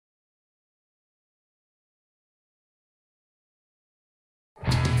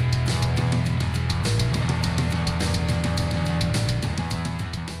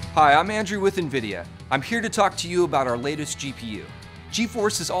Hi, I'm Andrew with Nvidia. I'm here to talk to you about our latest GPU.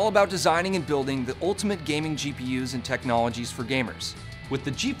 GeForce is all about designing and building the ultimate gaming GPUs and technologies for gamers. With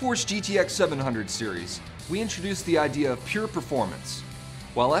the GeForce GTX 700 series, we introduced the idea of pure performance.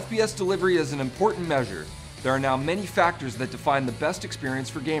 While FPS delivery is an important measure, there are now many factors that define the best experience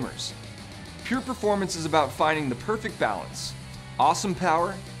for gamers. Pure performance is about finding the perfect balance: awesome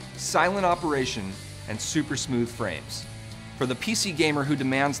power, silent operation, and super smooth frames. For the PC gamer who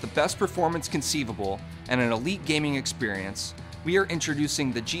demands the best performance conceivable and an elite gaming experience, we are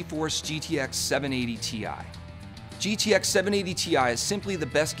introducing the GeForce GTX 780 Ti. GTX 780 Ti is simply the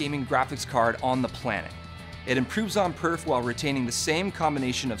best gaming graphics card on the planet. It improves on perf while retaining the same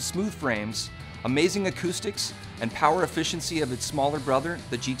combination of smooth frames, amazing acoustics, and power efficiency of its smaller brother,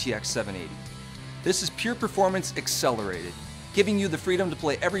 the GTX 780. This is pure performance accelerated, giving you the freedom to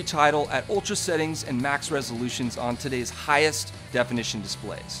play every title at ultra settings and max resolutions on today's highest definition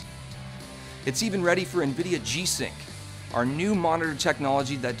displays. It's even ready for Nvidia G-Sync, our new monitor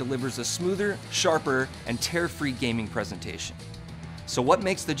technology that delivers a smoother, sharper, and tear-free gaming presentation. So what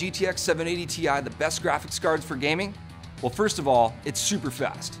makes the GTX 780 Ti the best graphics cards for gaming? Well, first of all, it's super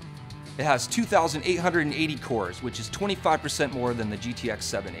fast. It has 2,880 cores, which is 25% more than the GTX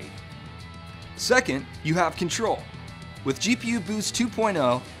 780. Second, you have control. With GPU Boost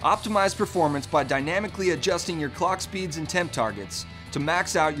 2.0, optimize performance by dynamically adjusting your clock speeds and temp targets to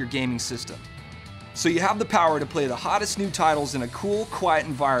max out your gaming system. So you have the power to play the hottest new titles in a cool, quiet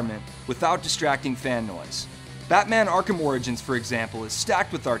environment without distracting fan noise. Batman Arkham Origins, for example, is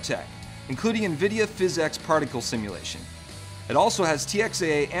stacked with our tech, including Nvidia PhysX particle simulation. It also has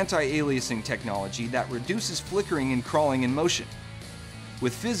TXAA anti-aliasing technology that reduces flickering and crawling in motion.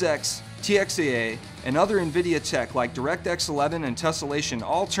 With PhysX, TXAA, and other Nvidia tech like DirectX 11 and tessellation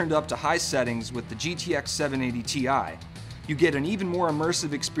all turned up to high settings with the GTX 780 Ti, you get an even more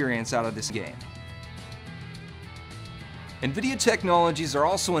immersive experience out of this game. Nvidia technologies are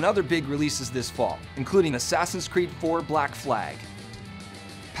also in other big releases this fall, including Assassin's Creed 4 Black Flag.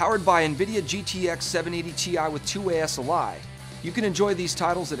 Powered by Nvidia GTX 780 Ti with 2-way SLI, you can enjoy these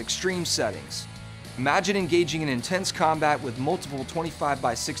titles at extreme settings. Imagine engaging in intense combat with multiple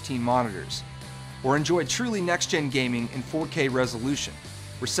 25x16 monitors, or enjoy truly next-gen gaming in 4K resolution,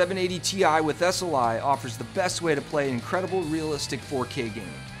 where 780 Ti with SLI offers the best way to play incredible realistic 4K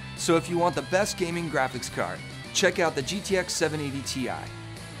gaming. So if you want the best gaming graphics card, check out the GTX 780 Ti.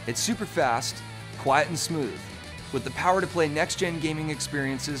 It's super fast, quiet and smooth, with the power to play next-gen gaming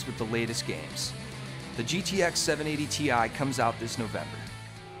experiences with the latest games. The GTX 780 Ti comes out this November.